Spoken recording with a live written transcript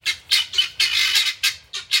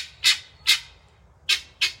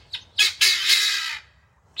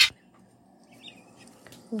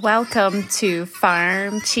Welcome to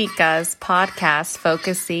Farm Chica's podcast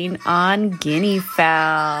focusing on guinea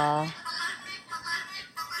fowl.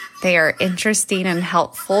 They are interesting and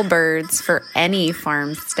helpful birds for any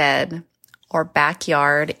farmstead or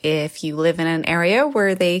backyard if you live in an area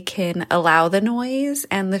where they can allow the noise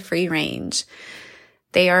and the free range.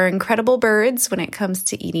 They are incredible birds when it comes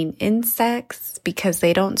to eating insects because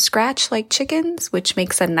they don't scratch like chickens, which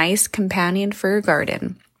makes a nice companion for your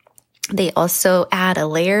garden. They also add a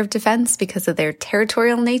layer of defense because of their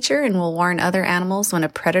territorial nature and will warn other animals when a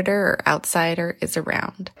predator or outsider is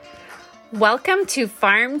around. Welcome to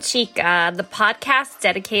Farm Chica, the podcast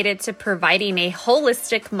dedicated to providing a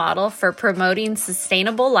holistic model for promoting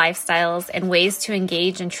sustainable lifestyles and ways to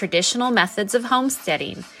engage in traditional methods of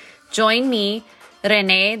homesteading. Join me,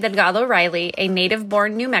 Renee Delgado Riley, a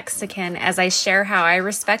native-born New Mexican, as I share how I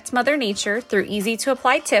respect Mother Nature through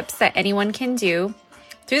easy-to-apply tips that anyone can do.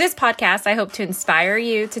 Through this podcast, I hope to inspire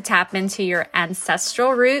you to tap into your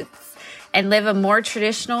ancestral roots and live a more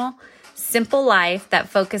traditional, simple life that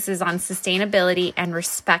focuses on sustainability and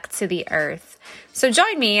respect to the earth. So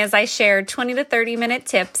join me as I share 20 to 30 minute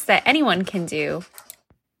tips that anyone can do.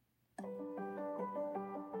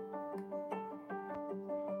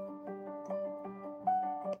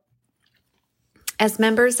 As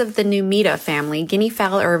members of the Numida family, guinea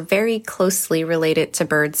fowl are very closely related to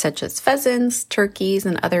birds such as pheasants, turkeys,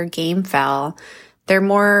 and other game fowl. They're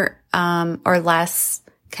more or less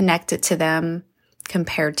connected to them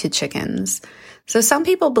compared to chickens. So some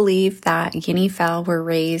people believe that guinea fowl were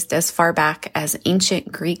raised as far back as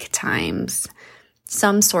ancient Greek times.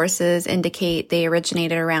 Some sources indicate they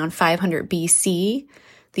originated around 500 BC.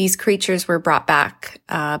 These creatures were brought back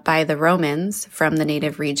by the Romans from the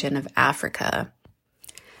native region of Africa.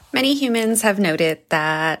 Many humans have noted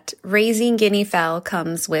that raising guinea fowl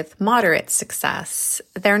comes with moderate success.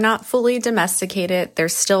 They're not fully domesticated. They're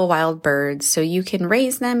still wild birds, so you can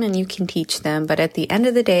raise them and you can teach them. But at the end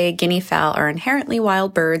of the day, guinea fowl are inherently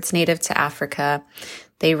wild birds native to Africa.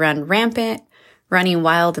 They run rampant, running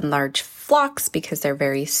wild in large flocks because they're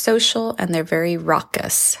very social and they're very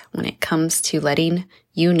raucous when it comes to letting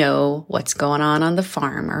you know what's going on the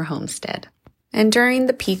farm or homestead. And during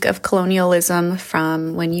the peak of colonialism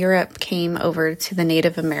from when Europe came over to the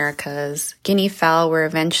Native Americas, guinea fowl were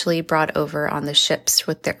eventually brought over on the ships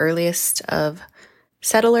with the earliest of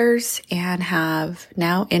settlers and have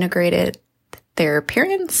now integrated their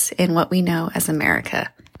appearance in what we know as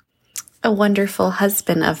America. A wonderful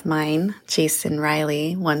husband of mine, Jason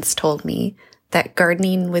Riley, once told me that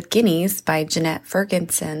Gardening with Guineas by Jeanette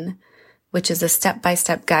Ferguson, which is a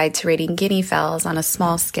step-by-step guide to raising guinea fowls on a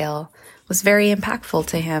small scale, was very impactful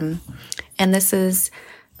to him. And this is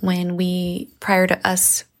when prior to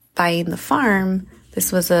us buying the farm,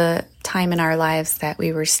 this was a time in our lives that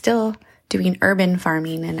we were still doing urban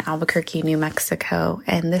farming in Albuquerque, New Mexico.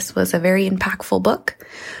 And this was a very impactful book,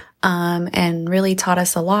 and really taught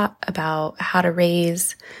us a lot about how to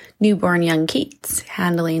raise newborn young geese,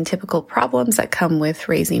 handling typical problems that come with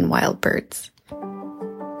raising wild birds.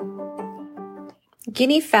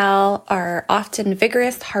 Guinea fowl are often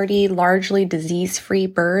vigorous, hardy, largely disease-free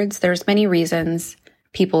birds. There's many reasons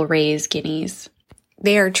people raise guineas.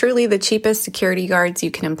 They are truly the cheapest security guards you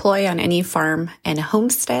can employ on any farm and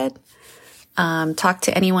homestead. Talk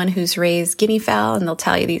to anyone who's raised guinea fowl and they'll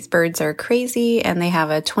tell you these birds are crazy and they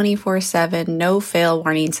have a 24/7 no-fail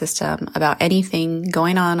warning system about anything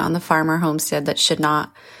going on the farm or homestead that should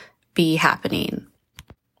not be happening.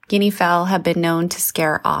 Guinea fowl have been known to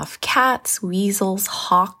scare off cats, weasels,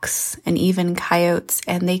 hawks, and even coyotes,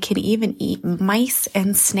 and they can even eat mice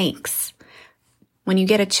and snakes. When you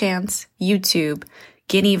get a chance, YouTube,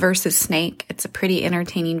 guinea versus snake. It's a pretty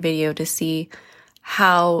entertaining video to see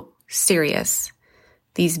how serious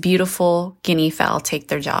these beautiful guinea fowl take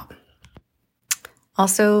their job.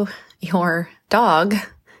 Also, your dog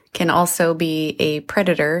can also be a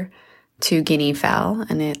predator to guinea fowl,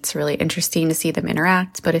 and it's really interesting to see them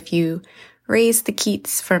interact. But if you raise the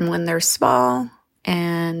geese from when they're small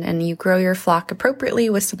and you grow your flock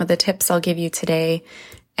appropriately with some of the tips I'll give you today,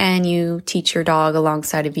 and you teach your dog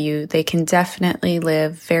alongside of you, they can definitely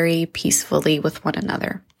live very peacefully with one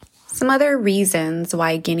another. Some other reasons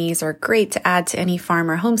why guineas are great to add to any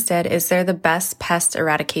farm or homestead is they're the best pest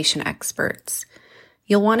eradication experts.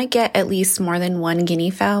 You'll want to get at least more than one guinea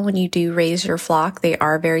fowl when you do raise your flock. They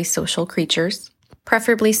are very social creatures.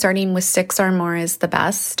 Preferably starting with 6 or more is the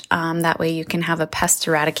best. That way you can have a pest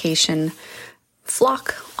eradication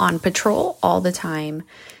flock on patrol all the time.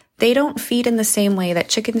 They don't feed in the same way that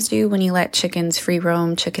chickens do. When you let chickens free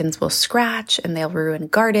roam, chickens will scratch and they'll ruin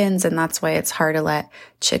gardens. And that's why it's hard to let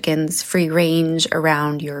chickens free range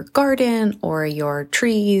around your garden or your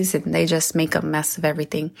trees. And they just make a mess of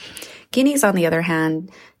everything. Guineas, on the other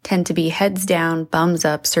hand, tend to be heads down, bums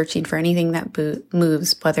up, searching for anything that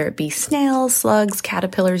moves, whether it be snails, slugs,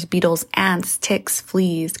 caterpillars, beetles, ants, ticks,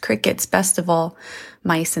 fleas, crickets, best of all,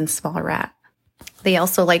 mice and small rat. They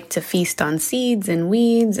also like to feast on seeds and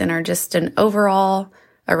weeds and are just an overall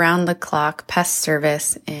around-the-clock pest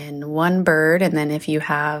service in one bird. And then if you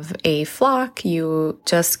have a flock, you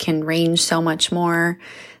just can range so much more.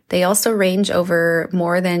 They also range over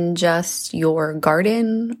more than just your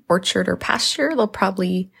garden, orchard, or pasture. They'll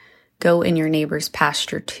probably go in your neighbor's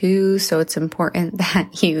pasture too. So it's important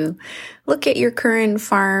that you look at your current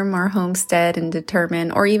farm or homestead and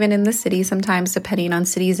determine, or even in the city sometimes, depending on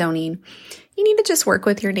city zoning, you need to just work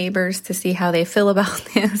with your neighbors to see how they feel about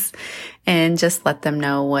this and just let them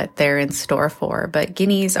know what they're in store for. But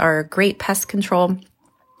guineas are great pest control.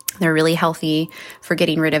 They're really healthy for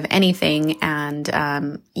getting rid of anything.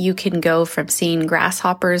 And you can go from seeing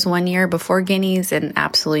grasshoppers one year before guineas and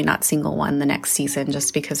absolutely not single one the next season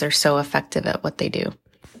just because they're so effective at what they do.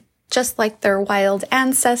 Just like their wild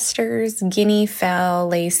ancestors, guinea fowl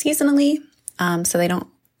lay seasonally. So they don't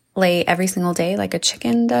lay every single day like a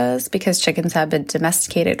chicken does because chickens have been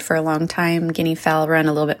domesticated for a long time. Guinea fowl run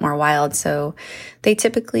a little bit more wild. So they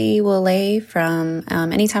typically will lay from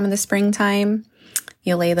any time in the springtime.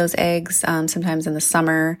 You'll lay those eggs sometimes in the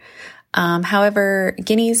summer. However,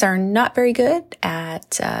 guineas are not very good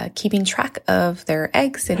at keeping track of their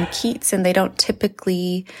eggs and keets, and they don't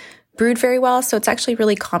typically brood very well. So it's actually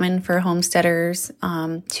really common for homesteaders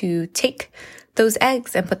to take those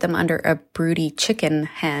eggs and put them under a broody chicken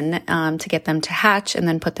hen to get them to hatch and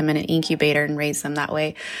then put them in an incubator and raise them that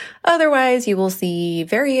way. Otherwise, you will see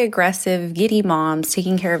very aggressive giddy moms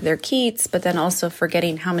taking care of their keets, but then also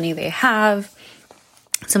forgetting how many they have.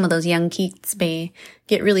 Some of those young keets may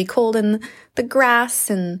get really cold in the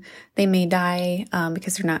grass and they may die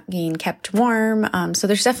because they're not being kept warm. So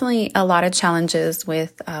there's definitely a lot of challenges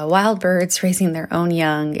with wild birds raising their own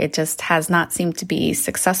young. It just has not seemed to be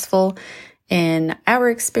successful in our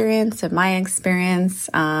experience and my experience.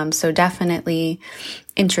 So definitely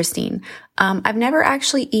interesting. I've never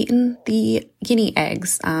actually eaten the guinea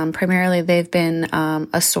eggs. Primarily, they've been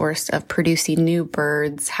a source of producing new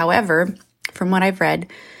birds. However, from what I've read,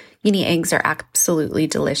 guinea eggs are absolutely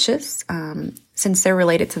delicious. Since they're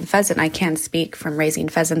related to the pheasant, I can speak from raising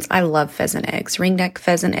pheasants. I love pheasant eggs. Ringneck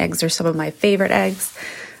pheasant eggs are some of my favorite eggs.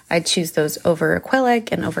 I'd choose those over a quail egg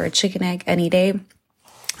and over a chicken egg any day.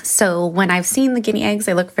 So when I've seen the guinea eggs,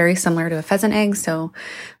 they look very similar to a pheasant egg. So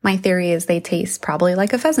my theory is they taste probably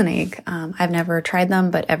like a pheasant egg. I've never tried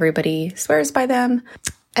them, but everybody swears by them.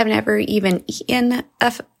 I've never even eaten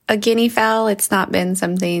a guinea fowl. It's not been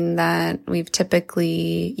something that we've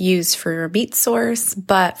typically used for a meat source,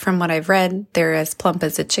 but from what I've read, they're as plump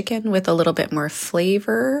as a chicken with a little bit more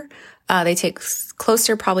flavor. They taste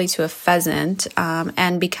closer probably to a pheasant.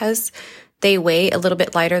 And because they weigh a little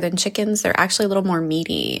bit lighter than chickens, they're actually a little more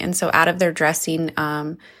meaty. And so out of their dressing,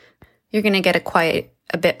 you're going to get quite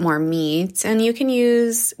a bit more meat. And you can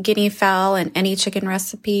use guinea fowl in any chicken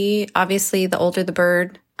recipe. Obviously, the older the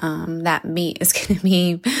bird, that meat is going to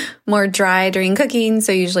be more dry during cooking.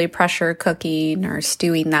 So usually pressure cooking or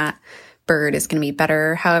stewing that bird is going to be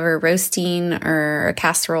better. However, roasting or a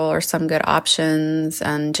casserole are some good options.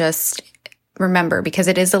 And just remember, because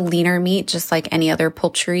it is a leaner meat, just like any other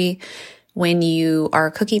poultry, when you are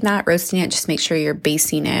cooking that, roasting it, just make sure you're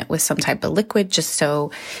basting it with some type of liquid just so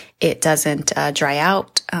it doesn't dry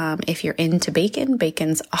out. If you're into bacon,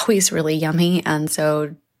 bacon's always really yummy. And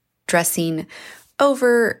so dressing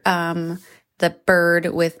over the bird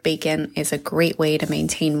with bacon is a great way to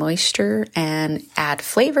maintain moisture and add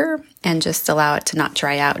flavor and just allow it to not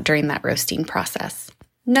dry out during that roasting process.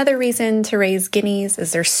 Another reason to raise guineas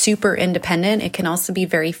is they're super independent. It can also be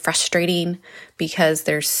very frustrating because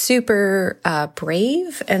they're super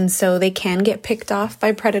brave, and so they can get picked off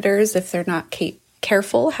by predators if they're not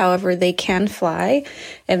careful. However, they can fly,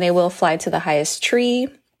 and they will fly to the highest tree.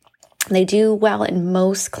 They do well in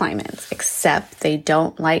most climates, except they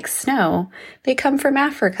don't like snow. They come from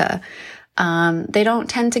Africa. They don't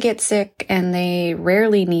tend to get sick, and they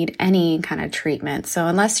rarely need any kind of treatment. So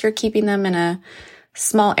unless you're keeping them in a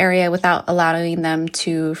small area without allowing them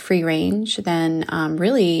to free range, then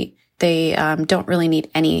really they don't really need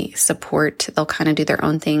any support. They'll kind of do their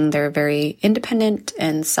own thing. They're very independent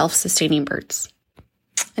and self-sustaining birds.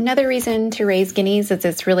 Another reason to raise guineas is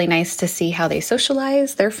it's really nice to see how they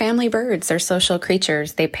socialize. They're family birds. They're social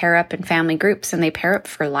creatures. They pair up in family groups and they pair up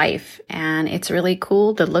for life. And it's really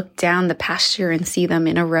cool to look down the pasture and see them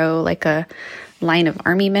in a row like a line of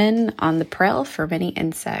army men on the prowl for many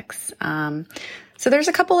insects. So there's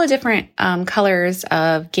a couple of different colors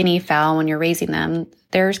of guinea fowl when you're raising them.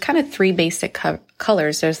 There's kind of three basic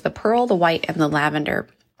colors. There's the pearl, the white, and the lavender.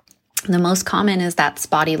 The most common is that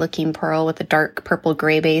spotty looking pearl with a dark purple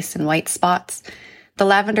gray base and white spots. The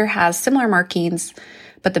lavender has similar markings,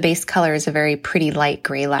 but the base color is a very pretty light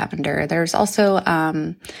gray lavender. There's also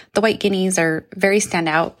the white guineas are very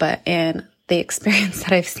standout, but in the experience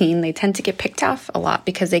that I've seen, they tend to get picked off a lot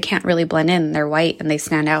because they can't really blend in. They're white and they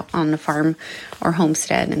stand out on the farm or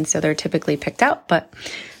homestead, and so they're typically picked out, but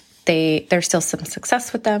there's still some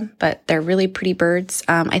success with them, but they're really pretty birds.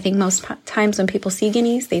 I think most times when people see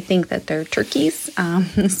guineas, they think that they're turkeys,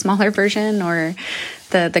 the smaller version, or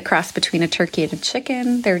the cross between a turkey and a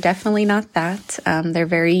chicken. They're definitely not that. They're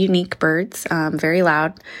very unique birds, very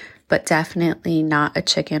loud, but definitely not a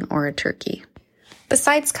chicken or a turkey.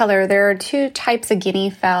 Besides color, there are two types of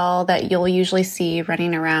guinea fowl that you'll usually see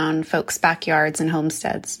running around folks' backyards and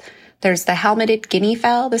homesteads. There's the helmeted guinea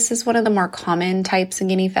fowl. This is one of the more common types of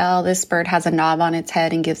guinea fowl. This bird has a knob on its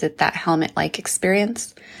head and gives it that helmet-like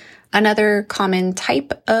experience. Another common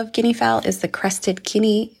type of guinea fowl is the crested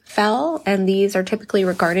guinea fowl, and these are typically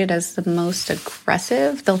regarded as the most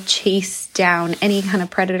aggressive. They'll chase down any kind of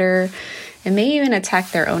predator and may even attack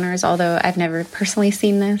their owners, although I've never personally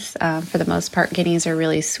seen this. For the most part, guineas are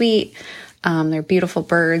really sweet. They're beautiful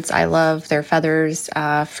birds. I love their feathers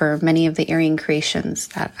for many of the earring creations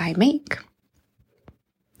that I make.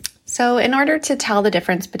 So in order to tell the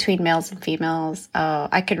difference between males and females,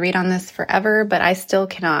 I could read on this forever, but I still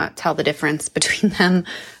cannot tell the difference between them.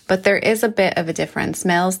 But there is a bit of a difference.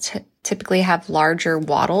 Males typically have larger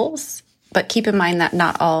wattles, but keep in mind that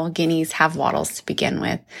not all guineas have wattles to begin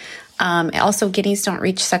with. Also, guineas don't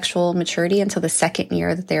reach sexual maturity until the second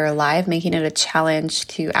year that they're alive, making it a challenge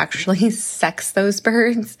to actually sex those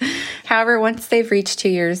birds. However, once they've reached 2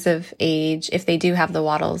 years of age, if they do have the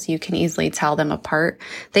wattles, you can easily tell them apart.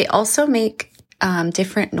 They also make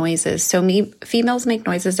different noises. So females make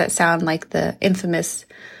noises that sound like the infamous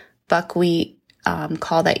buckwheat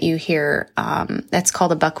call that you hear. That's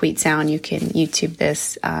called a buckwheat sound. You can YouTube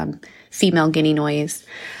this female guinea noise.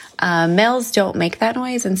 Males don't make that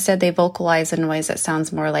noise. Instead, they vocalize a noise that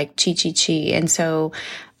sounds more like chi-chi-chi. And so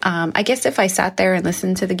I guess if I sat there and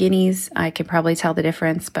listened to the guineas, I could probably tell the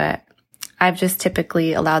difference, but I've just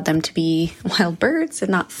typically allowed them to be wild birds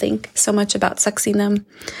and not think so much about sexing them,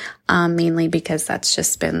 mainly because that's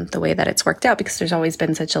just been the way that it's worked out because there's always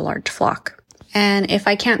been such a large flock. And if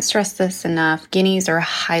I can't stress this enough, guineas are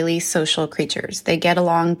highly social creatures. They get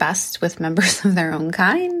along best with members of their own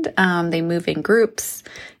kind. They move in groups.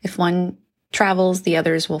 If one travels, the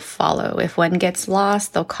others will follow. If one gets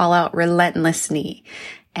lost, they'll call out relentlessly.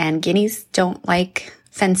 And guineas don't like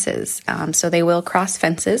fences. So they will cross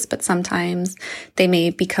fences, but sometimes they may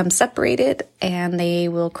become separated and they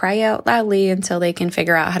will cry out loudly until they can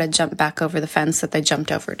figure out how to jump back over the fence that they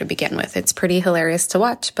jumped over to begin with. It's pretty hilarious to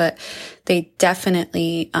watch, but they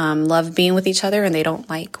definitely love being with each other and they don't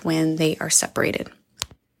like when they are separated.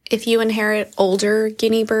 If you inherit older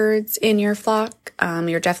guinea birds in your flock,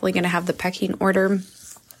 you're definitely going to have the pecking order,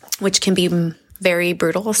 which can be very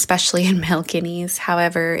brutal, especially in male guineas.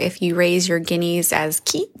 However, if you raise your guineas as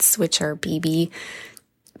keats, which are BB,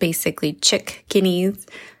 basically chick guineas,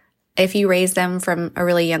 if you raise them from a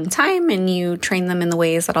really young time and you train them in the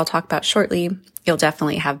ways that I'll talk about shortly, you'll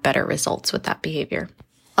definitely have better results with that behavior.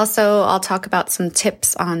 Also, I'll talk about some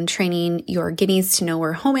tips on training your guineas to know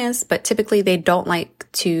where home is, but typically they don't like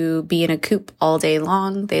to be in a coop all day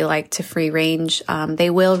long. They like to free range. They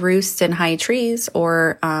will roost in high trees,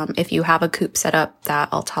 or if you have a coop set up that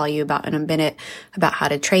I'll tell you about in a minute about how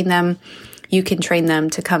to train them, you can train them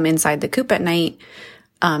to come inside the coop at night,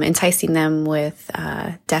 enticing them with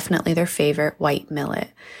definitely their favorite white millet.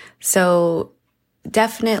 So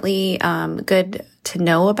definitely good to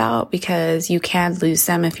know about because you can lose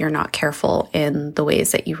them if you're not careful in the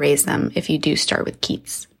ways that you raise them if you do start with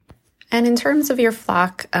keats. And in terms of your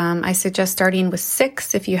flock, I suggest starting with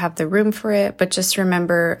 6 if you have the room for it, but just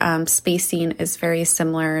remember spacing is very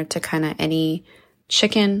similar to kind of any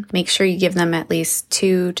chicken. Make sure you give them at least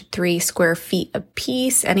 2 to 3 square feet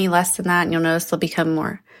apiece. Any less than that, and you'll notice they'll become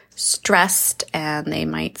more stressed and they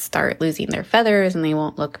might start losing their feathers and they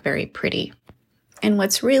won't look very pretty. And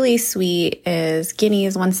what's really sweet is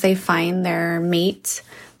guineas, once they find their mate,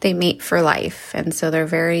 they mate for life. And so they're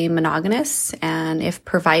very monogamous. And if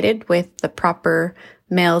provided with the proper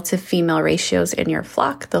male to female ratios in your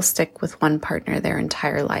flock, they'll stick with one partner their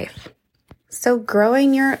entire life. So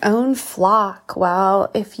growing your own flock.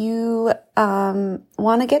 Well, if you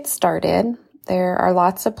want to get started, there are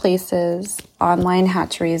lots of places, online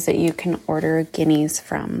hatcheries that you can order guineas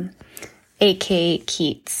from, aka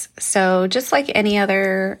Keats. So just like any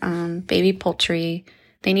other baby poultry,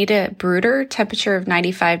 they need a brooder temperature of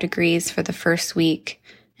 95 degrees for the first week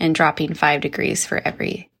and dropping 5 degrees for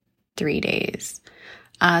every 3 days.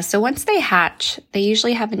 So once they hatch, they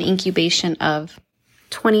usually have an incubation of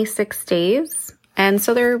 26 days. And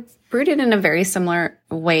so they're brooded in a very similar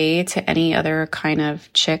way to any other kind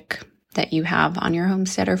of chick that you have on your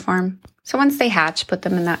homestead or farm. So once they hatch, put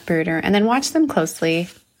them in that brooder and then watch them closely.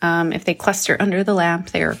 If they cluster under the lamp,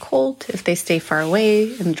 they are cold. If they stay far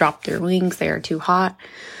away and drop their wings, they are too hot.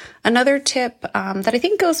 Another tip that I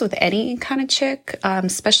think goes with any kind of chick,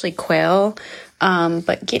 especially quail,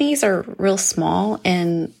 but guineas are real small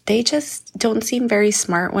and they just don't seem very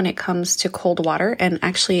smart when it comes to cold water. And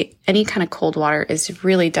actually, any kind of cold water is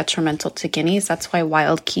really detrimental to guineas. That's why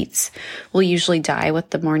wild Keats will usually die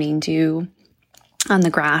with the morning dew on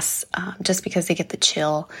the grass, just because they get the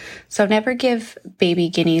chill. So never give baby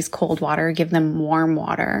guineas cold water. Give them warm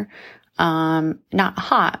water, not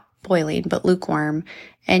hot, boiling, but lukewarm.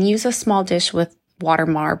 And use a small dish with water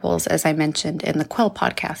marbles, as I mentioned in the quail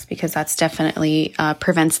podcast, because that's definitely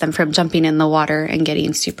prevents them from jumping in the water and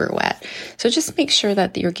getting super wet. So just make sure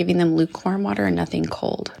that you're giving them lukewarm water and nothing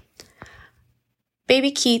cold.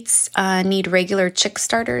 Baby Keats need regular chick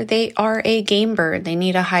starter. They are a game bird. They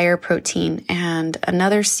need a higher protein. And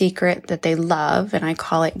another secret that they love, and I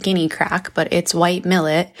call it guinea crack, but it's white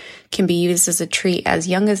millet, can be used as a treat as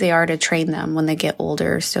young as they are to train them when they get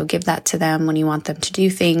older. So give that to them when you want them to do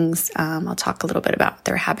things. I'll talk a little bit about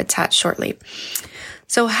their habitat shortly.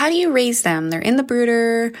 So how do you raise them? They're in the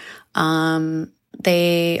brooder.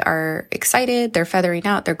 They are excited, they're feathering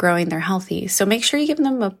out, they're growing, they're healthy. So make sure you give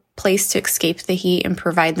them a place to escape the heat and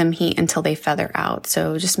provide them heat until they feather out.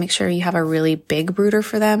 So just make sure you have a really big brooder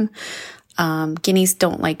for them. Guineas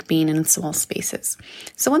don't like being in small spaces.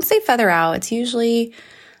 So once they feather out, it's usually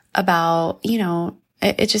about,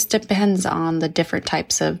 it just depends on the different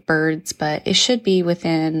types of birds, but it should be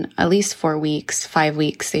within at least 4 weeks, 5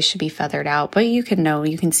 weeks, they should be feathered out. But you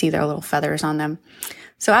can see their little feathers on them.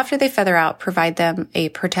 So after they feather out, provide them a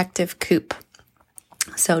protective coop.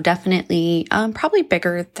 So definitely, probably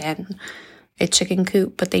bigger than a chicken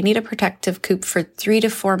coop, but they need a protective coop for 3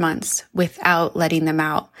 to 4 months without letting them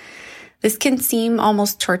out. This can seem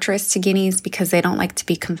almost torturous to guineas because they don't like to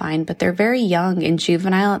be confined, but they're very young and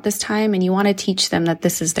juvenile at this time, and you want to teach them that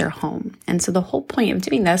this is their home. And so the whole point of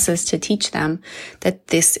doing this is to teach them that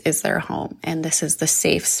this is their home and this is the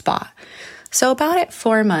safe spot. So about at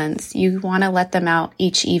 4 months, you want to let them out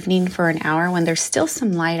each evening for an hour when there's still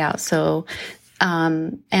some light out. So,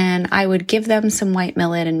 and I would give them some white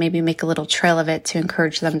millet and maybe make a little trail of it to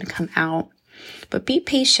encourage them to come out. But be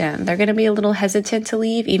patient. They're going to be a little hesitant to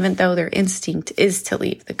leave, even though their instinct is to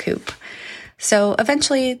leave the coop. So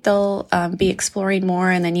eventually they'll be exploring more,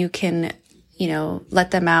 and then you can,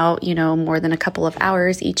 let them out, more than a couple of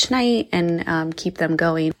hours each night and keep them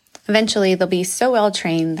going. Eventually, they'll be so well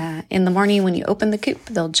trained that in the morning when you open the coop,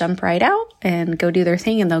 they'll jump right out and go do their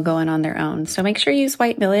thing, and they'll go in on their own. So make sure you use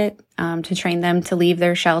white millet to train them to leave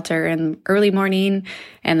their shelter in early morning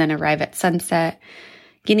and then arrive at sunset.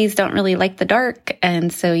 Guineas don't really like the dark,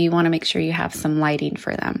 and so you want to make sure you have some lighting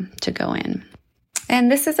for them to go in.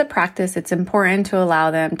 And this is a practice. It's important to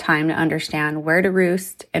allow them time to understand where to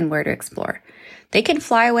roost and where to explore. They can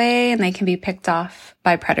fly away and they can be picked off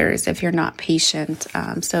by predators if you're not patient.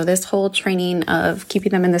 So this whole training of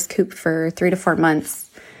keeping them in this coop for 3 to 4 months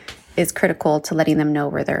is critical to letting them know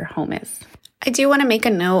where their home is. I do want to make a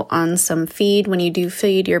note on some feed. When you do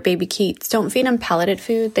feed your baby Keats, don't feed them pelleted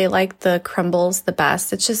food. They like the crumbles the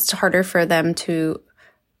best. It's just harder for them to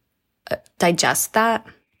digest that.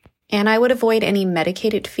 And I would avoid any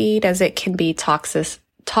medicated feed as it can be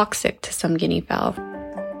toxic to some guinea fowl.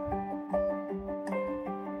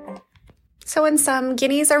 So in sum,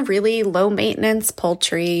 guineas are really low maintenance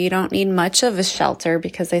poultry. You don't need much of a shelter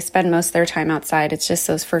because they spend most of their time outside. It's just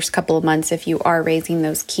those first couple of months if you are raising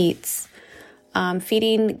those Keats.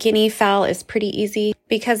 Feeding guinea fowl is pretty easy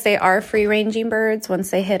because they are free-ranging birds.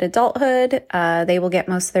 Once they hit adulthood, they will get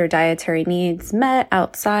most of their dietary needs met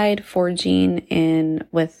outside, foraging in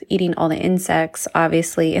with eating all the insects.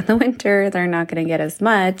 Obviously, in the winter, they're not going to get as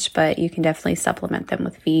much, but you can definitely supplement them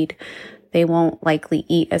with feed they won't likely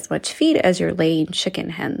eat as much feed as your laying chicken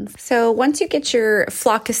hens. So once you get your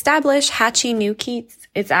flock established, hatching new Keats,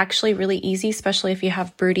 it's actually really easy, especially if you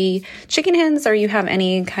have broody chicken hens or you have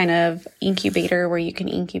any kind of incubator where you can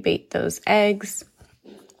incubate those eggs.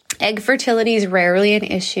 Egg fertility is rarely an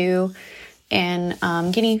issue in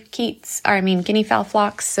guinea fowl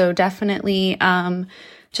flocks. So definitely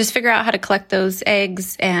just figure out how to collect those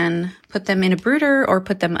eggs and put them in a brooder or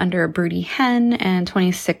put them under a broody hen. And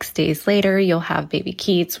 26 days later, you'll have baby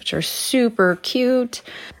Keats, which are super cute.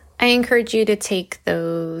 I encourage you to take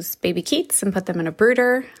those baby Keats and put them in a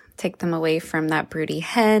brooder. Take them away from that broody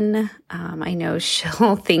hen. I know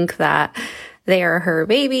she'll think that they are her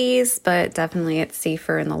babies, but definitely it's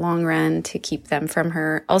safer in the long run to keep them from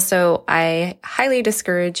her. Also, I highly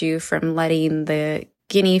discourage you from letting the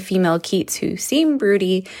Guinea female Keats who seem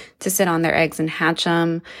broody to sit on their eggs and hatch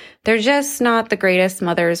them. They're just not the greatest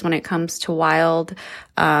mothers when it comes to wild.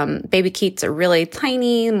 Baby Keats are really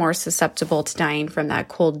tiny, more susceptible to dying from that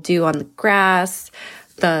cold dew on the grass.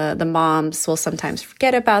 The moms will sometimes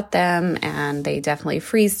forget about them and they definitely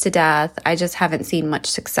freeze to death. I just haven't seen much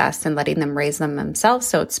success in letting them raise them themselves.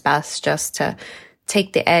 So it's best just to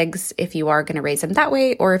take the eggs if you are going to raise them that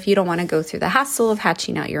way, or if you don't want to go through the hassle of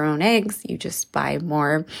hatching out your own eggs, you just buy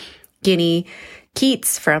more Guinea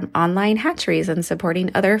Keats from online hatcheries and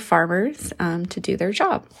supporting other farmers to do their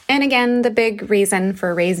job. And again, the big reason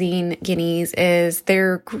for raising guineas is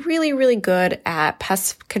they're really, really good at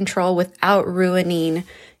pest control without ruining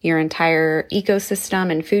your entire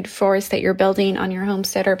ecosystem and food forest that you're building on your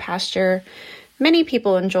homestead or pasture. Many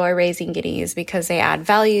people enjoy raising guineas because they add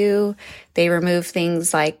value. They remove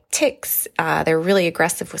things like ticks. They're really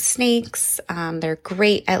aggressive with snakes. They're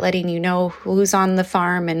great at letting you know who's on the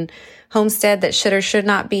farm and homestead that should or should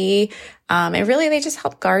not be. And really, they just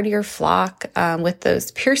help guard your flock with those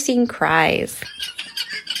piercing cries.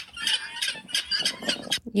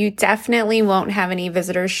 You definitely won't have any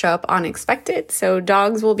visitors show up unexpected. So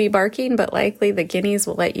dogs will be barking, but likely the guineas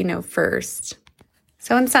will let you know first.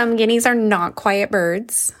 So in sum, guineas are not quiet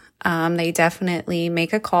birds. They definitely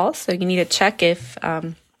make a call. So you need to check if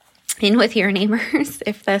in with your neighbors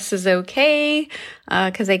if this is okay,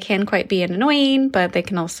 because they can quite be annoying, but they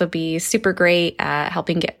can also be super great at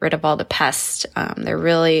helping get rid of all the pests. They're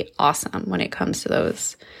really awesome when it comes to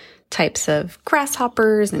those types of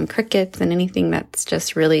grasshoppers and crickets and anything that's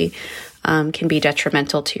just really can be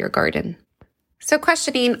detrimental to your garden. So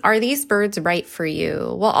questioning, are these birds right for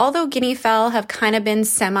you? Well, although guinea fowl have kind of been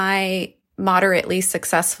moderately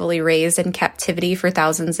successfully raised in captivity for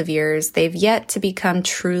thousands of years, they've yet to become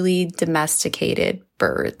truly domesticated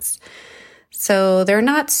birds. So they're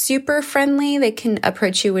not super friendly. They can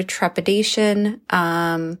approach you with trepidation.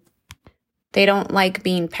 They don't like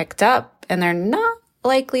being picked up, and they're not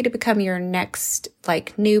likely to become your next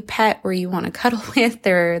new pet where you want to cuddle with.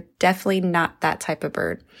 They're definitely not that type of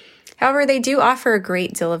bird. However, they do offer a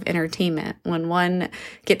great deal of entertainment. When one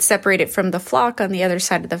gets separated from the flock on the other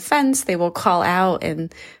side of the fence, they will call out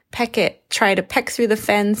and try to peck through the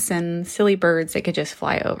fence, and silly birds, they could just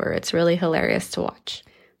fly over. It's really hilarious to watch.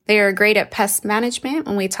 They are great at pest management.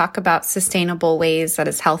 When we talk about sustainable ways that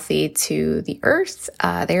is healthy to the earth,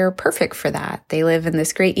 they are perfect for that. They live in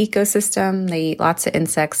this great ecosystem. They eat lots of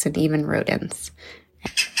insects and even rodents.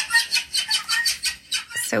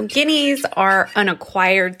 So guineas are an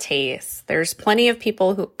acquired taste. There's plenty of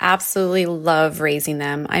people who absolutely love raising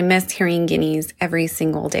them. I miss hearing guineas every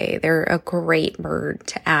single day. They're a great bird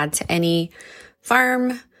to add to any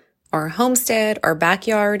farm or homestead or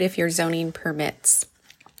backyard if your zoning permits.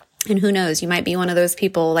 And who knows, you might be one of those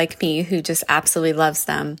people like me who just absolutely loves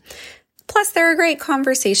them. Plus, they're a great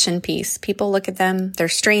conversation piece. People look at them, they're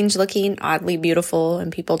strange looking, oddly beautiful, and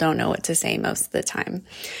people don't know what to say most of the time.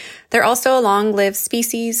 They're also a long-lived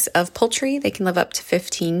species of poultry. They can live up to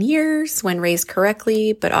 15 years when raised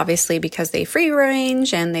correctly, but obviously because they free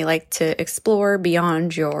range and they like to explore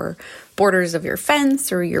beyond your borders of your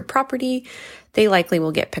fence or your property, they likely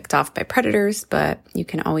will get picked off by predators, but you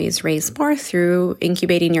can always raise more through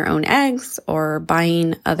incubating your own eggs or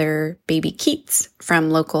buying other baby Keats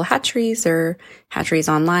from local hatcheries or hatcheries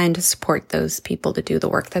online to support those people to do the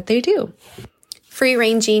work that they do.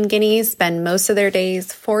 Free-ranging guineas spend most of their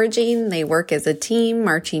days foraging. They work as a team,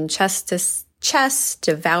 marching chest to chest,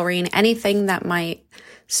 devouring anything that might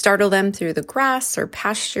startle them through the grass or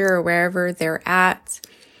pasture or wherever they're at.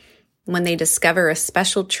 When they discover a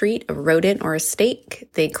special treat, a rodent or a snake,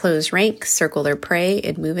 they close ranks, circle their prey,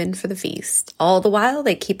 and move in for the feast. All the while,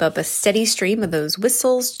 they keep up a steady stream of those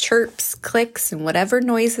whistles, chirps, clicks, and whatever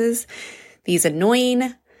noises these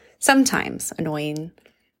sometimes annoying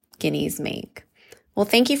guineas make. Well,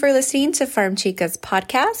 thank you for listening to Farm Chica's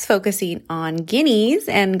podcast, focusing on guineas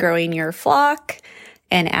and growing your flock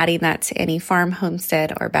and adding that to any farm,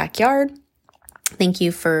 homestead, or backyard. Thank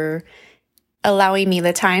you for allowing me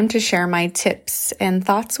the time to share my tips and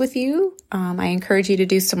thoughts with you. I encourage you to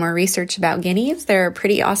do some more research about guineas. They're a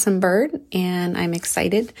pretty awesome bird, and I'm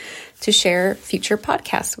excited to share future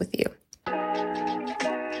podcasts with you.